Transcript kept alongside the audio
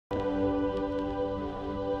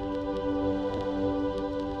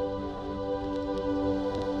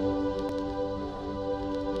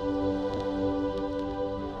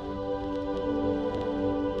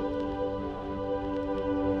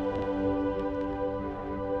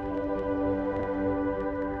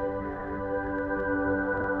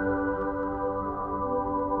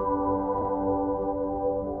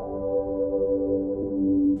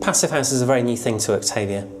Passivhaus is a very new thing to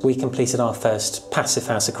Octavia. We completed our first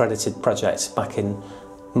Passivhaus accredited project back in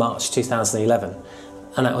March 2011,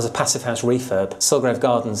 and that was a Passivhaus refurb. Sulgrave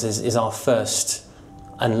Gardens is our first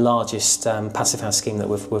and largest Passivhaus scheme that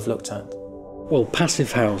we've looked at. Well,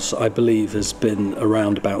 Passivhaus, I believe, has been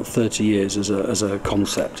around about 30 years as a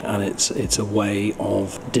concept, and it's a way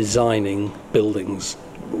of designing buildings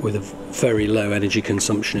with a very low energy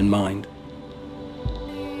consumption in mind.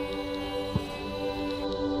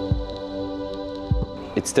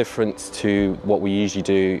 It's different to what we usually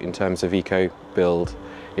do in terms of eco-build.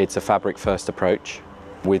 It's a fabric-first approach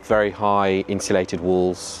with very high insulated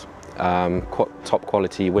walls, top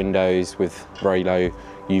quality windows with very low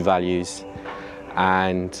U values,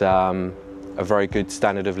 and a very good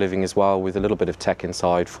standard of living as well, with a little bit of tech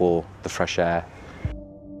inside for the fresh air.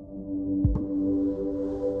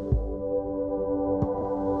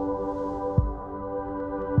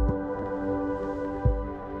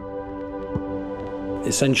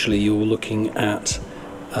 Essentially, you're looking at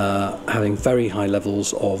having very high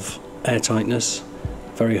levels of airtightness,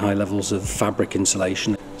 very high levels of fabric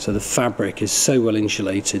insulation. So the fabric is so well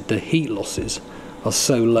insulated, the heat losses are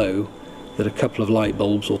so low that a couple of light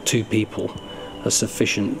bulbs or 2 people are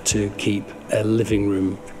sufficient to keep a living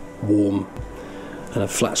room warm, and a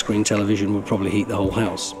flat screen television would probably heat the whole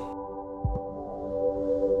house.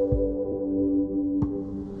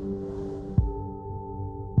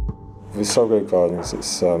 With Sulgrave Gardens,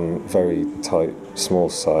 it's a very tight, small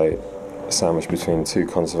site, sandwiched between 2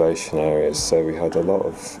 conservation areas, so we had a lot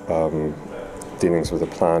of dealings with the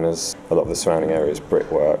planners. A lot of the surrounding area is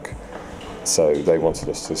brickwork, so they wanted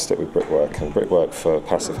us to stick with brickwork, and brickwork for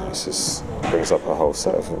Passivhouses brings up a whole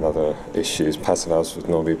set of other issues. Passivhaus would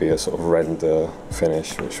normally be a sort of render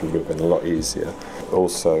finish, which would have been a lot easier.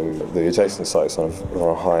 Also, the adjacent sites are on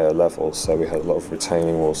a higher level, so we had a lot of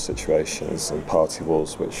retaining wall situations and party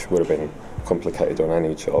walls, which would have been complicated on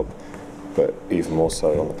any job, but even more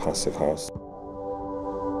so on the Passivhaus.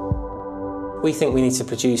 We think we need to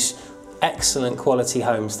produce excellent quality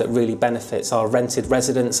homes that really benefits our rented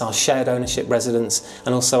residents, our shared ownership residents,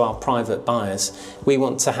 and also our private buyers. We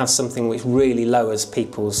want to have something which really lowers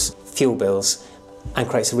people's fuel bills and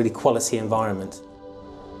creates a really quality environment.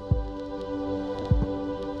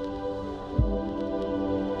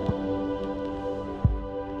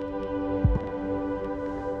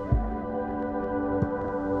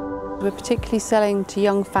 We're particularly selling to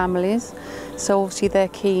young families, so obviously they're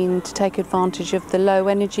keen to take advantage of the low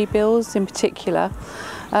energy bills in particular.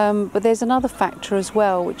 But there's another factor as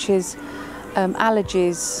well, which is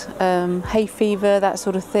allergies, hay fever, that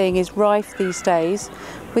sort of thing is rife these days.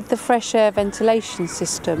 With the fresh air ventilation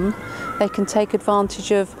system, they can take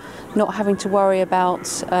advantage of not having to worry about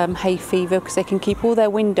hay fever, because they can keep all their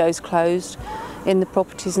windows closed in the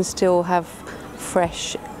properties and still have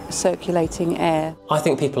fresh circulating air. I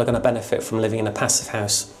think people are going to benefit from living in a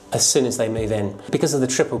Passivhaus as soon as they move in. Because of the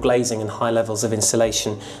triple glazing and high levels of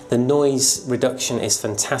insulation, the noise reduction is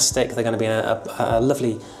fantastic. They're going to be in a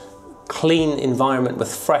lovely clean environment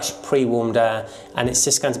with fresh pre-warmed air, and it's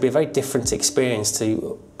just going to be a very different experience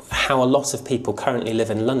to how a lot of people currently live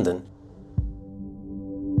in London.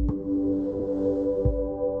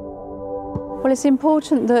 Well, it's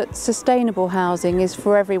important that sustainable housing is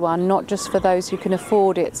for everyone, not just for those who can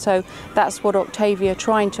afford it. So that's what Octavia are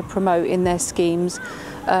trying to promote in their schemes,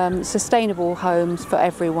 sustainable homes for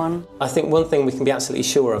everyone. I think one thing we can be absolutely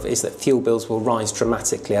sure of is that fuel bills will rise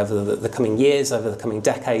dramatically over the coming years, over the coming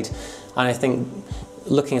decade. And I think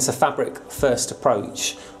looking at a fabric-first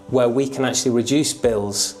approach where we can actually reduce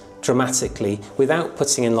bills dramatically without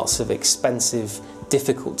putting in lots of expensive,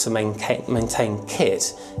 difficult to maintain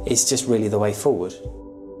kit is just really the way forward.